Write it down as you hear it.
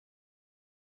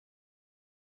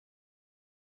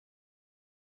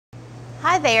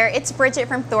Hi there, it's Bridget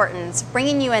from Thornton's,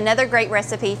 bringing you another great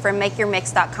recipe from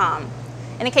makeurmix.com.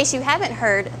 And in case you haven't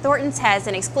heard, Thornton's has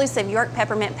an exclusive York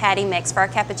peppermint patty mix for our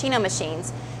cappuccino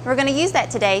machines. And we're going to use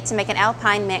that today to make an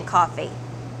alpine mint coffee.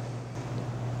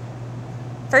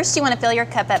 First, you want to fill your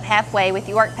cup up halfway with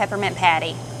York peppermint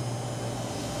patty.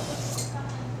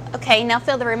 Okay, now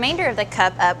fill the remainder of the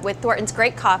cup up with Thornton's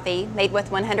great coffee made with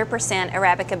 100%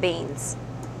 Arabica beans.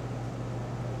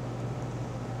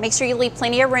 Make sure you leave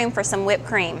plenty of room for some whipped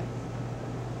cream.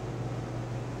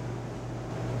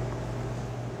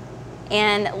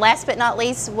 And last but not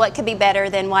least, what could be better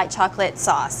than white chocolate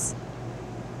sauce?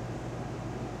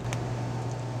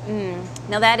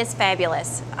 Now that is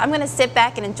fabulous. I'm going to sit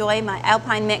back and enjoy my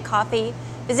alpine mint coffee.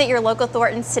 Visit your local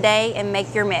Thornton's today and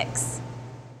make your mix.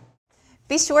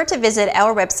 Be sure to visit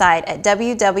our website at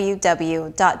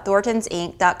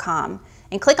www.thorntonsinc.com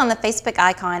and click on the Facebook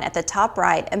icon at the top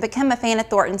right and become a fan of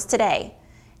Thornton's today.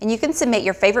 And you can submit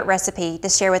your favorite recipe to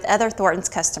share with other Thornton's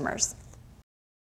customers.